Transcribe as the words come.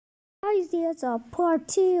guys, there's a part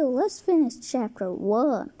 2. Let's finish chapter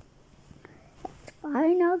 1.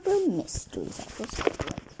 Find out the mysteries of the story.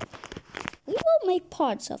 We will make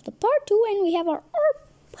parts of the part 2 and we have our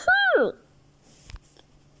part.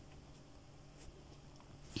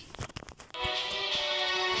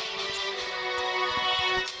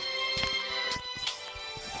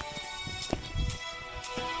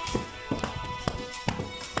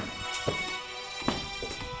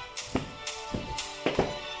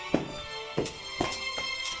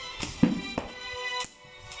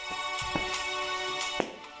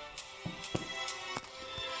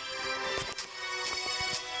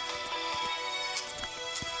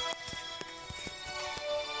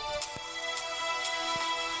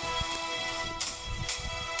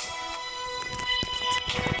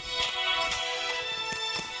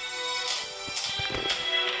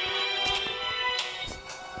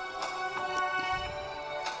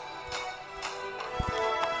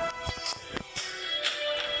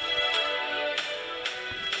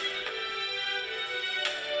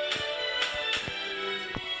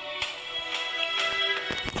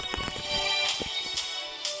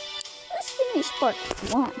 Finish part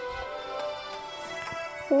 1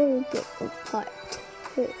 before we get to part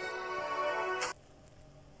 2.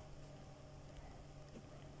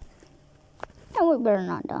 And we better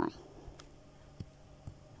not die.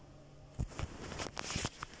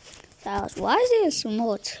 Why is there some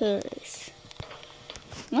more tourists?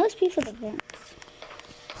 Must be for the vents.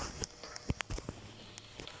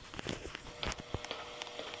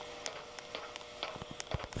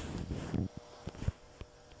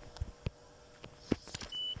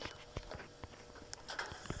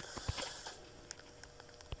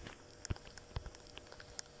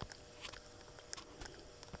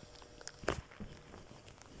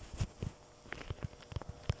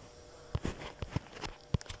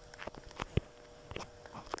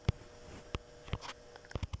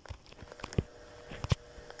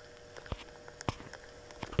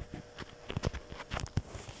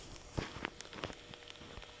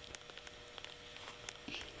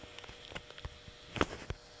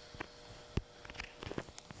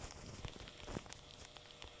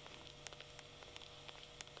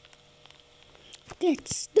 Get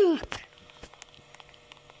stuck.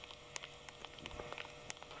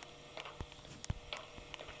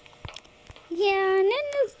 Yeah, and then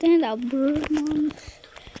there's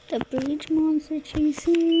the bridge monster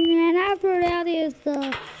chasing, and after that is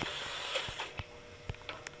the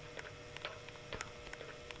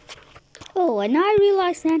and I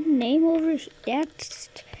realized that name over here,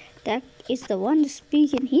 that is the one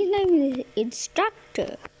speaking. His name is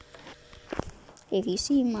Instructor. If you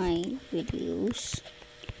see my videos,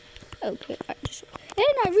 okay,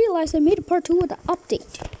 I realized I made a part 2 with the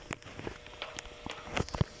update.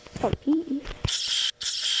 Part B.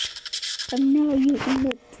 I'm now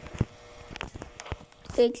using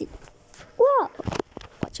it. Wow,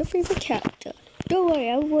 what's your favorite character? Don't worry,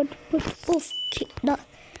 I would put both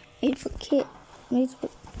made for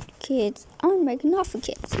kids. I'm making not for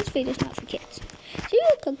kids. This video's not for kids. So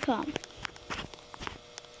you can come.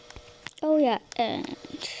 Oh yeah, and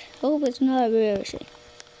hope it's not embarrassing.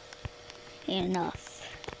 Enough.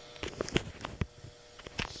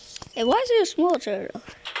 Hey, why is there a small turtle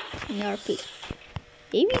in the RP?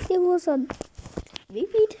 Maybe there was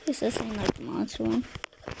maybe this isn't like the monster one.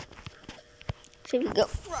 So we go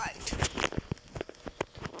right.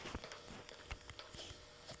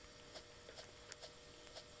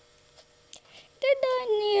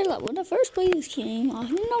 When the first place came, I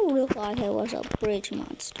didn't realize it was a bridge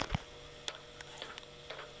monster.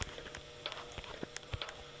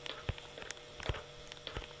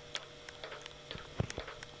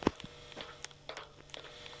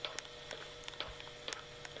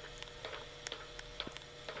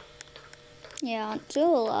 Yeah,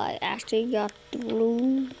 until I actually got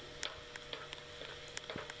through.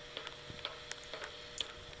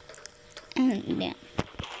 And then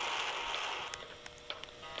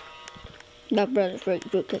my brother's very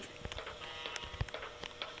good.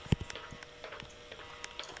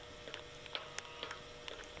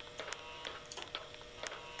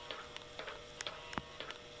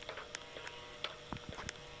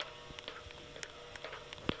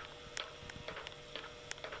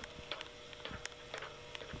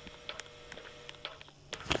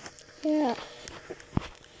 Yeah.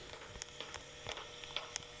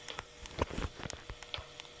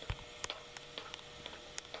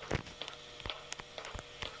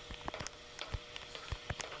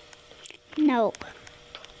 No.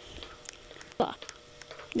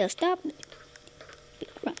 No, stop.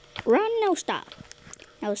 Run, no, stop.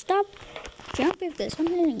 Now stop. Jump if there's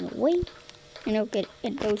something in the way. And okay,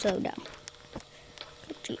 it goes so down.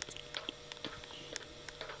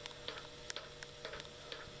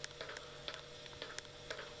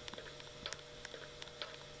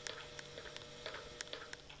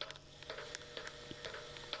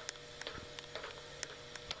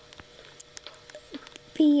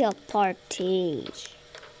 Be a party.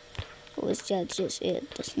 Was that just it?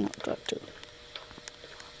 That's not part 2.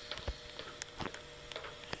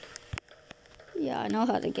 Yeah, I know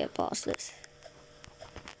how to get past this.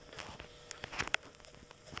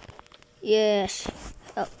 Yes.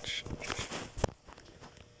 Ouch.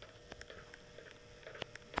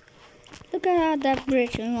 Look at how that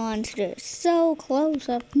bridge monster is so close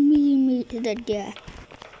up me to the death.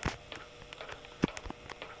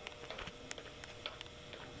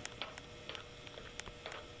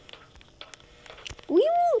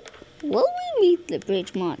 Will we meet the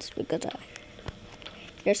bridge monster? Because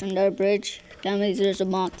there's another bridge. That means there's a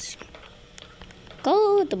monster.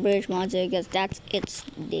 Go with the bridge monster because that's its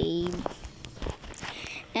name.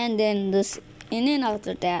 And then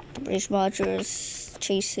after that, the bridge monster is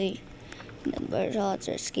chasing. And the birdhouse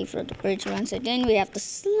escape from the bridge monster. Then we have the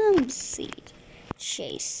slum seed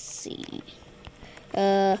chasing.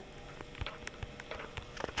 Yeah.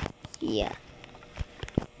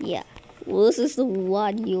 Well, this is the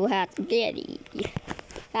one you have to get.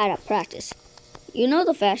 Out of practice. You know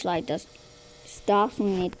the flashlight does stops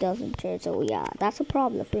when it doesn't turn, so yeah, that's a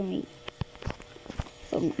problem for me.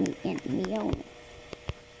 For me and me only.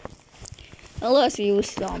 Unless you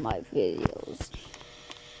saw my videos.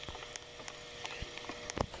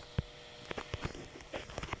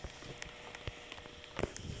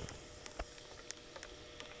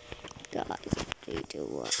 Guys, 3, 2,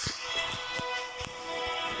 1.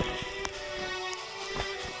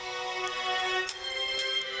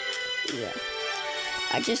 Yeah,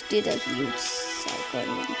 I just did a huge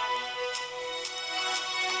cycle.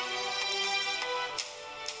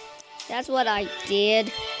 That's what I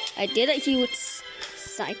did. I did a huge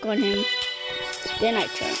psych on him. Then I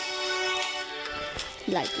turned.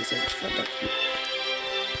 Like this in front of me.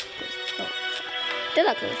 Oh, then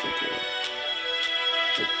I close it to it.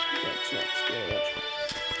 Let's get it.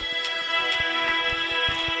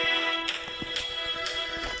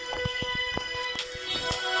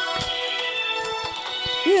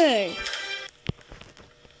 Yay!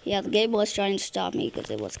 Yeah, the game was trying to stop me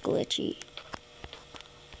because it was glitchy.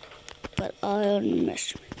 But I don't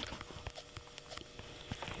mess with it.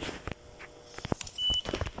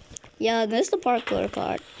 Yeah, this is the parkour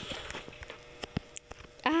part.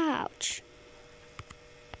 Ouch.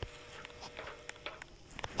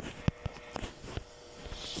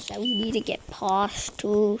 That we need to get past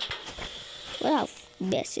too. Well, I'll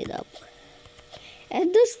mess it up.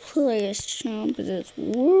 And this player's jump is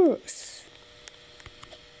worse.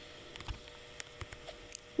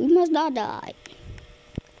 We must not die.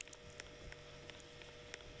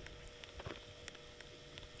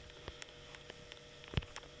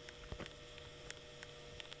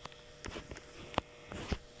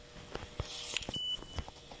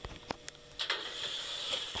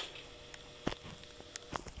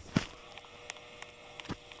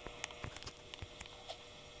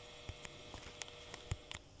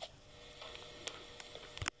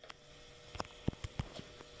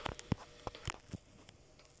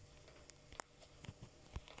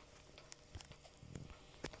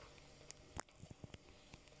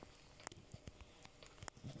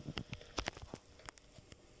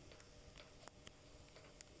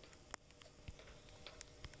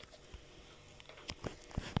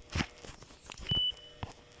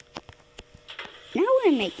 Now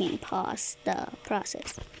we're making past the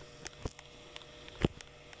process.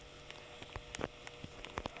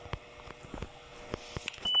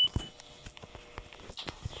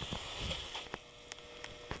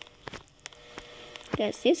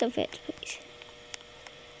 Yes, it's a fit space.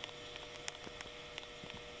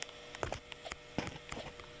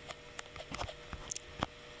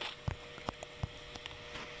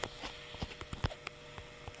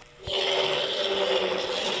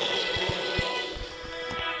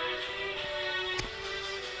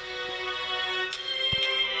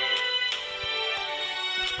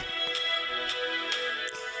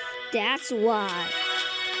 That's why.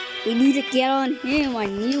 We need to get on him. I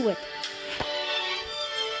knew it.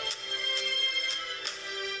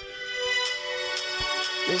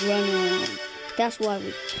 We run around. That's why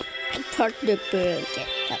we park the bird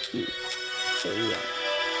at me. So yeah.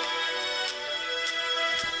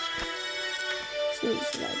 So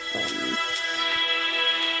it's like bomb.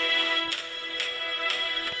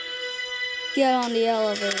 Get on the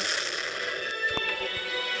elevator.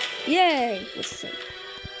 Yay! What's that?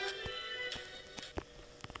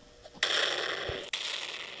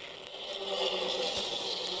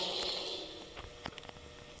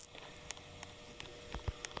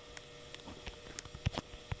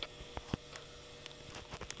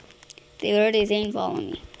 They already ain't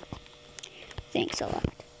following me. Thanks a lot.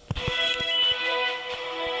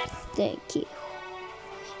 Thank you.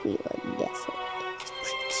 We will definitely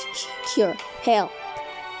secure help.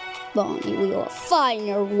 Bonnie, we will find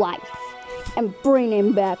your wife and bring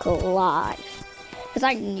him back alive. Because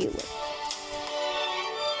I knew it.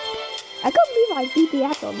 I can't believe I beat the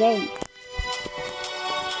actual game.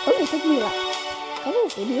 Only took me like a couple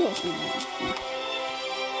of videos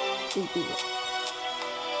to beat it.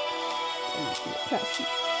 Crushing.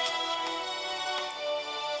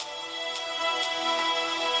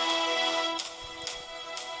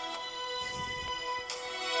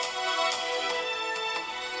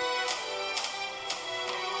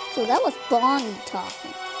 So that was Bonnie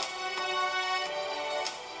talking.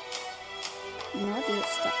 Not the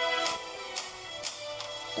stuff.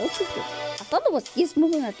 Don't you do it. I thought it was this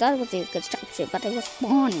moving. I thought it was the construction, but it was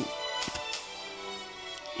Bonnie.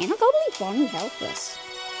 And I can't believe Bonnie helped us.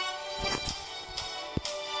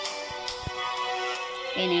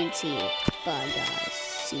 And then see you. Bye guys.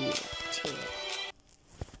 See you at 2.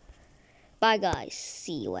 Bye guys.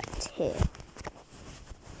 See you at 2.